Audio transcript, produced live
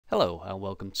Hello and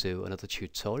welcome to another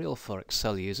tutorial for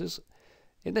Excel users.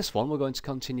 In this one we're going to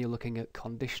continue looking at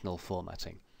conditional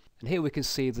formatting. And here we can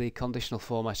see the conditional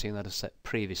formatting that I set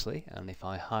previously, and if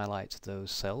I highlight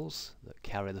those cells that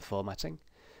carry the formatting,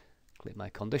 click my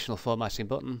conditional formatting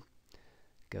button,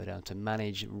 go down to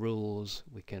Manage Rules,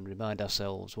 we can remind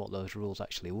ourselves what those rules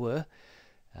actually were.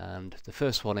 And the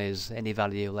first one is any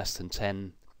value less than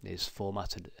 10 is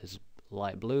formatted as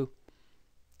light blue,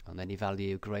 and any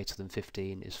value greater than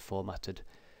 15 is formatted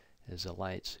as a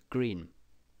light green.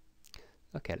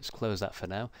 Okay, let's close that for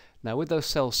now. Now with those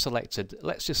cells selected,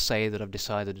 let's just say that I've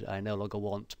decided I no longer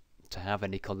want to have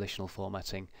any conditional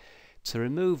formatting. To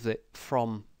remove it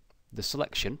from the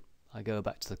selection, I go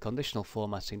back to the conditional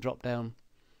formatting drop down,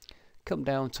 come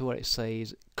down to where it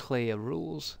says clear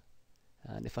rules,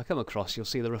 and if I come across, you'll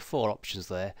see there are 4 options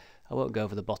there. I won't go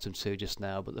over the bottom 2 just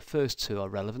now, but the first 2 are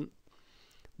relevant.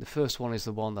 The first one is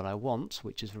the one that I want,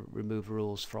 which is remove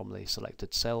rules from the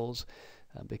selected cells.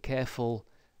 Be careful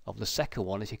of the second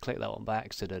one. If you click that one by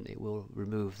accident, it will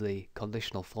remove the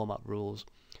conditional format rules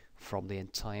from the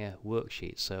entire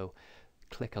worksheet. So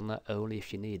click on that only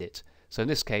if you need it. So in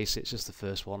this case, it's just the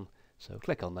first one. So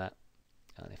click on that,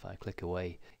 and if I click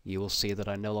away, you will see that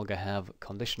I no longer have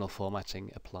conditional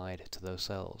formatting applied to those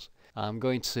cells. I'm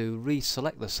going to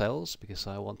reselect the cells because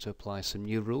I want to apply some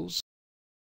new rules.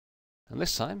 And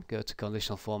this time, go to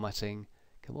Conditional Formatting,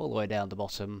 come all the way down the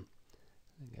bottom,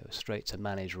 and go straight to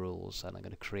Manage Rules, and I'm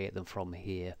going to create them from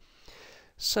here.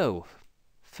 So,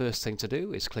 first thing to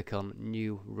do is click on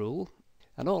New Rule,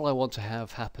 and all I want to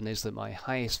have happen is that my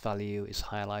highest value is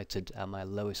highlighted and my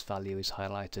lowest value is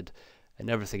highlighted, and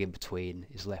everything in between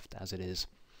is left as it is.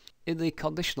 In the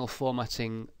Conditional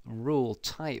Formatting Rule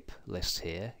Type list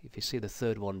here, if you see the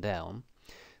third one down,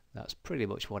 that's pretty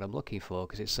much what I'm looking for,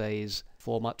 because it says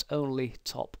format only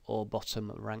top or bottom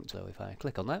ranked. So if I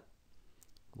click on that,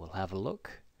 we'll have a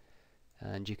look,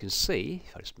 and you can see,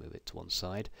 if I just move it to one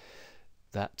side,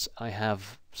 that I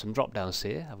have some drop downs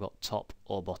here. I've got top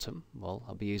or bottom. Well,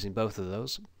 I'll be using both of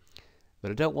those,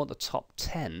 but I don't want the top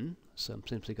 10, so I'm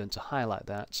simply going to highlight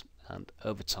that and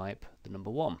overtype the number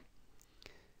 1.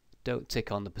 Don't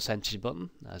tick on the percentage button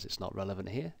as it's not relevant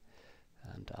here.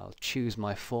 And I'll choose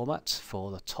my format for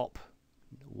the top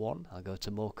 1. I'll go to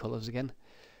more colours again,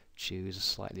 choose a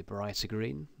slightly brighter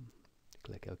green,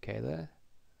 click OK there.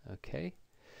 OK.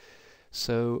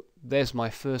 So there's my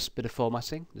first bit of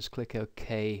formatting. Just click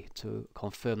OK to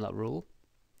confirm that rule.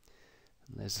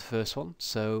 And there's the first one.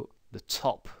 So the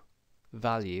top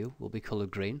value will be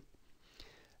coloured green.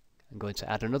 I'm going to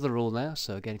add another rule now.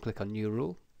 So again, click on New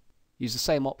Rule. Use the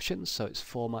same options, so it's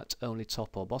format only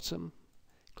top or bottom.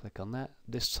 Click on that.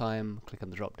 This time click on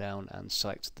the drop down and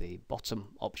select the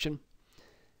bottom option.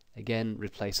 Again,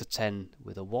 replace a 10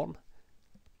 with a 1.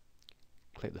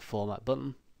 Click the format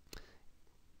button.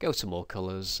 Go to more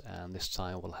colours, and this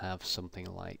time we'll have something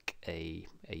like a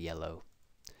yellow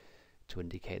to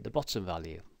indicate the bottom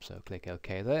value. So click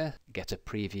OK there. Get a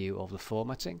preview of the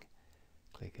formatting.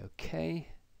 Click OK.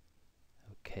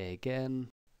 OK again.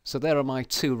 So there are my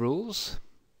 2 rules.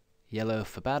 Yellow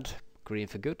for bad, green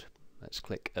for good. Let's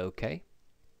click OK.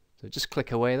 So just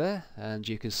click away there, and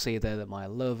you can see there that my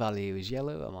low value is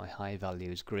yellow and my high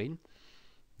value is green.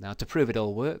 Now to prove it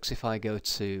all works, if I go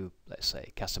to, let's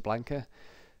say, Casablanca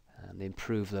and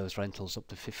improve those rentals up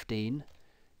to 15,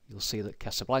 you'll see that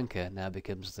Casablanca now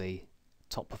becomes the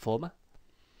top performer.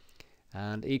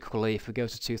 And equally, if we go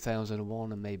to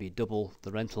 2001 and maybe double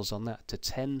the rentals on that to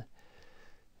 10,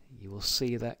 you will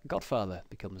see that Godfather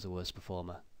becomes the worst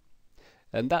performer.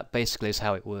 And that basically is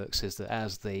how it works, is that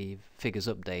as the figures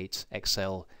update,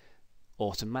 Excel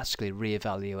automatically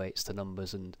re-evaluates the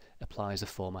numbers and applies the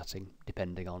formatting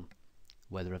depending on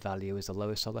whether a value is the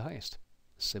lowest or the highest.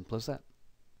 Simple as that.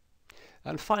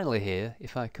 And finally here,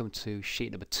 if I come to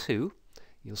sheet number 2,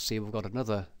 you'll see we've got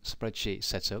another spreadsheet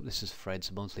set up. This is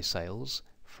Fred's monthly sales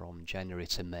from January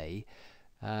to May.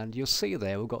 And you'll see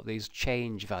there we've got these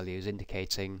change values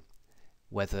indicating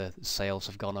whether sales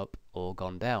have gone up or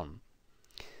gone down.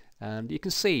 And you can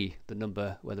see the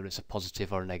number, whether it's a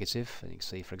positive or a negative. And you can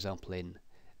see, for example, in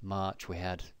March we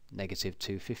had negative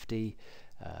 250,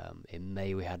 in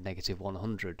May we had negative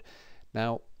 100.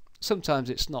 Now,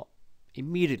 sometimes it's not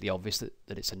immediately obvious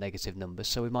that it's a negative number,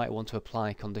 so we might want to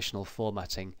apply conditional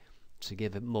formatting to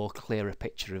give a more clearer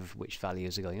picture of which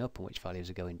values are going up and which values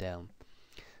are going down.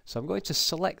 So I'm going to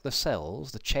select the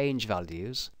cells, the change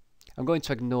values. I'm going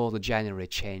to ignore the January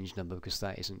change number because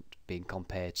that isn't being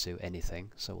compared to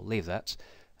anything, so we'll leave that.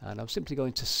 And I'm simply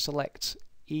going to select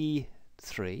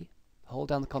E3, hold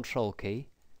down the Control key,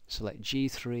 select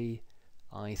G3,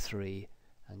 I3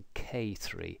 and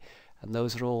K3. and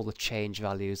those are all the change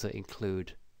values that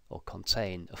include or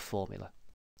contain a formula.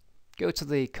 Go to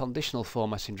the Conditional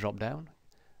Formatting drop down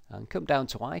and come down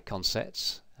to icon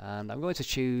sets, and I'm going to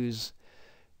choose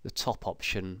the top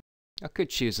option. I could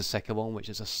choose the second one, which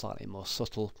is a slightly more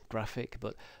subtle graphic,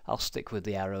 but I'll stick with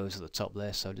the arrows at the top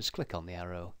there, so just click on the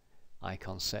arrow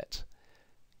icon set.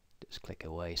 Just click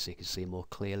away so you can see more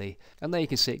clearly, and there you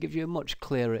can see it gives you a much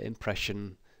clearer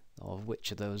impression of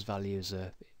which of those values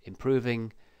are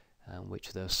improving and which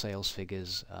of those sales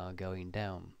figures are going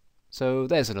down. So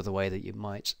there's another way that you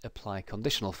might apply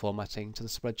conditional formatting to the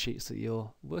spreadsheets that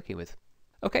you're working with.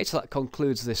 Okay, so that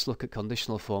concludes this look at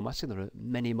conditional formatting. There are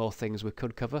many more things we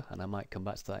could cover, and I might come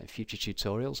back to that in future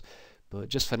tutorials. But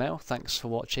just for now, thanks for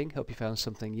watching. Hope you found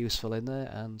something useful in there,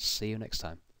 and see you next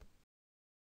time.